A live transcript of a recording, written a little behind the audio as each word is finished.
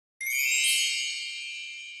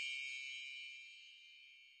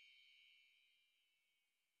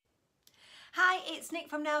Hi, it's Nick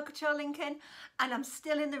from Nail Couture Lincoln, and I'm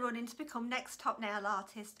still in the running to become next top nail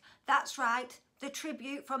artist. That's right, the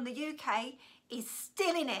tribute from the UK is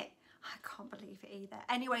still in it. I can't believe it either.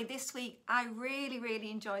 Anyway, this week I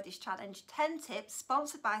really enjoyed this challenge. 10 tips,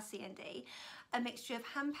 sponsored by CND, a mixture of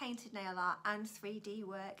hand-painted nail art and 3D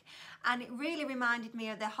work. And it really reminded me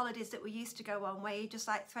of the holidays that we used to go on, where you just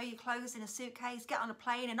like throw your clothes in a suitcase, get on a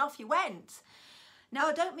plane and off you went. Now,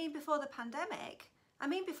 I don't mean before the pandemic, I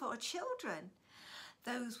mean before children.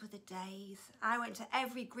 Those were the days. I went to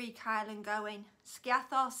every Greek island going,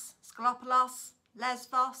 Skiathos, Skolopolis,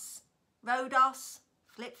 Lesbos, Rhodos,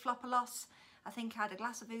 Flip-Flopolis. I think I had a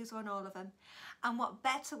glass of ouzo on all of them. And what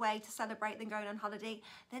better way to celebrate than going on holiday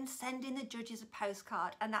than sending the judges a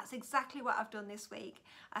postcard. And that's exactly what I've done this week.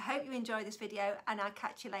 I hope you enjoy this video and I'll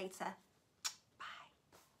catch you later.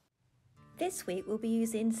 Bye. This week we'll be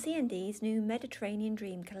using CND's new Mediterranean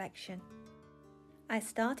Dream collection. I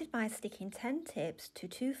started by sticking 10 tips to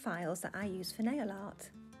 2 files that I use for nail art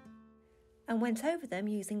and went over them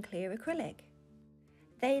using clear acrylic.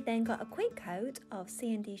 They then got a quick coat of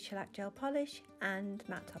CND shellac gel polish and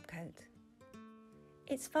matte top coat.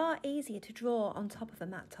 It's far easier to draw on top of a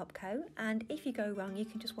matte top coat, and if you go wrong you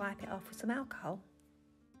can just wipe it off with some alcohol.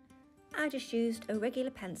 I just used a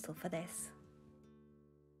regular pencil for this.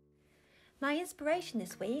 My inspiration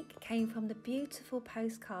this week came from the beautiful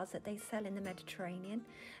postcards that they sell in the Mediterranean,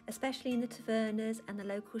 especially in the tavernas and the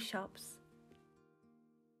local shops.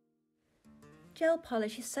 Gel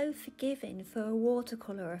polish is so forgiving for a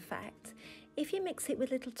watercolour effect. If you mix it with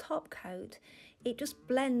a little top coat, it just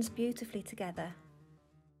blends beautifully together.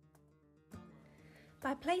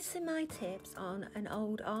 By placing my tips on an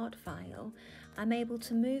old art file, I'm able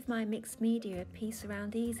to move my mixed media piece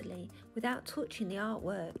around easily without touching the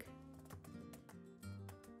artwork.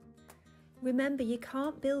 Remember, you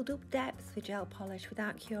can't build up depth with gel polish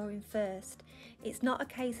without curing first. It's not a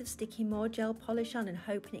case of sticking more gel polish on and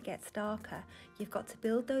hoping it gets darker. You've got to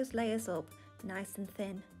build those layers up nice and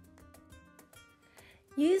thin.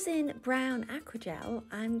 Using brown acrygel,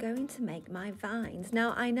 I'm going to make my vines.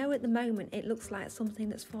 Now, I know at the moment it looks like something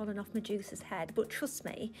that's fallen off Medusa's head, but trust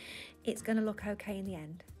me, it's going to look okay in the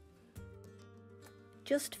end.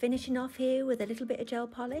 Just finishing off here with a little bit of gel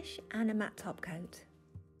polish and a matte top coat.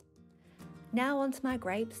 Now onto my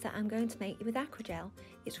grapes that I'm going to make with acrygel.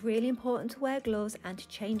 It's really important to wear gloves and to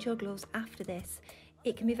change your gloves after this.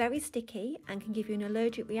 It can be very sticky and can give you an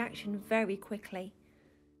allergic reaction very quickly.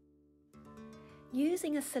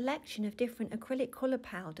 Using a selection of different acrylic colour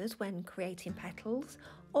powders when creating petals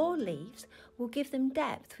or leaves will give them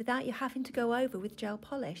depth without you having to go over with gel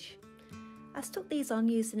polish. I stuck these on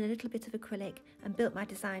using a little bit of acrylic and built my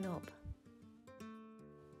design up.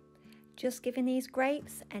 Just giving these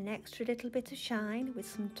grapes an extra little bit of shine with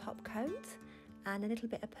some top coat and a little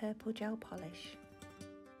bit of purple gel polish.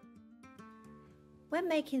 When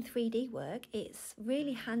making 3D work, it's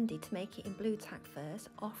really handy to make it in blue tack first,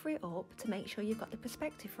 offer it up to make sure you've got the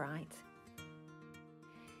perspective right.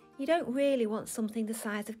 You don't really want something the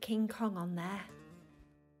size of King Kong on there.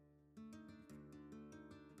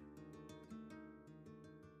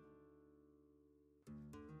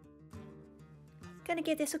 Going to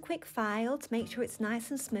give this a quick file to make sure it's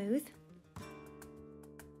nice and smooth.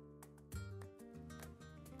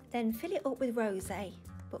 Then fill it up with rosé,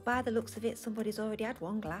 but by the looks of it somebody's already had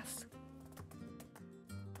one glass.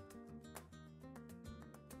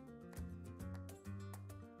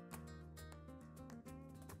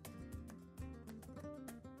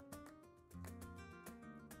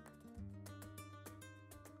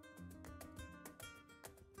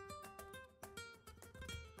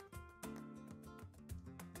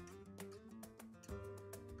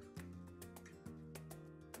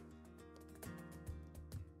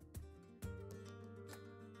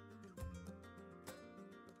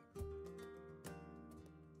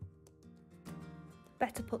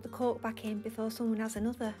 Better put the cork back in before someone has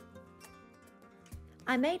another.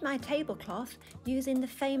 I made my tablecloth using the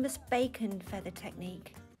famous bacon feather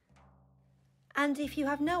technique. And if you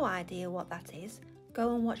have no idea what that is,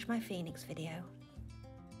 go and watch my Phoenix video.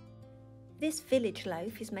 This village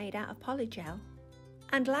loaf is made out of polygel.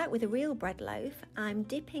 And like with a real bread loaf, I'm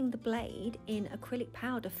dipping the blade in acrylic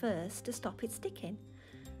powder first to stop it sticking.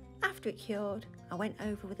 After it cured, I went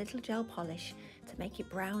over with a little gel polish to make it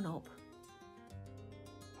brown up.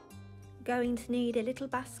 Going to need a little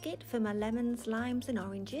basket for my lemons, limes and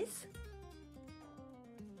oranges.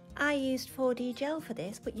 I used 4D gel for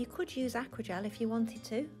this, but you could use acrygel if you wanted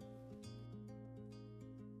to.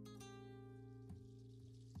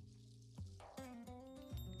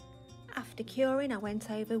 After curing, I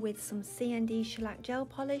went over with some CND shellac gel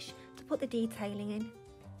polish to put the detailing in.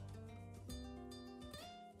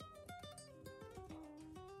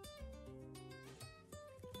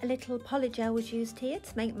 A little polygel was used here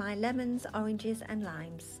to make my lemons, oranges and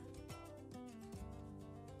limes.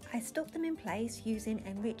 I stuck them in place using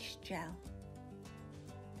enriched gel.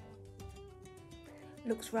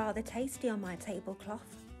 Looks rather tasty on my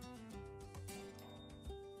tablecloth.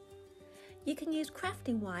 You can use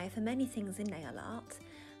crafting wire for many things in nail art.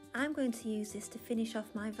 I'm going to use this to finish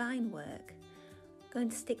off my vine work. Going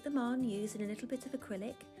to stick them on using a little bit of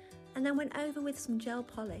acrylic and then went over with some gel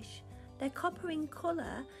polish. They're copper in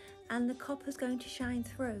colour and the copper's going to shine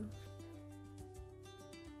through.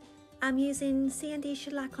 I'm using CND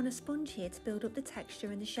shellac on a sponge here to build up the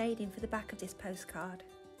texture and the shading for the back of this postcard.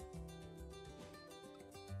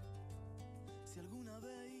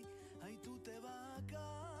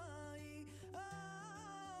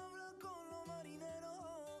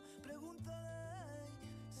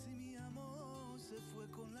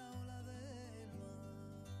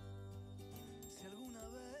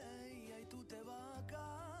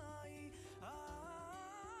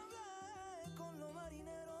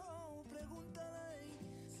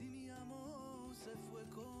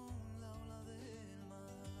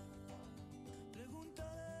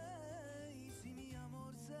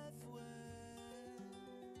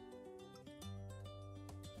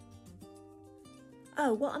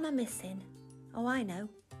 Oh, what am I missing? Oh, I know,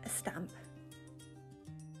 a stamp.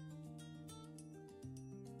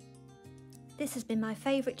 This has been my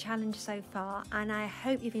favourite challenge so far and I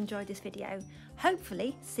hope you've enjoyed this video.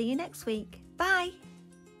 Hopefully, see you next week. Bye!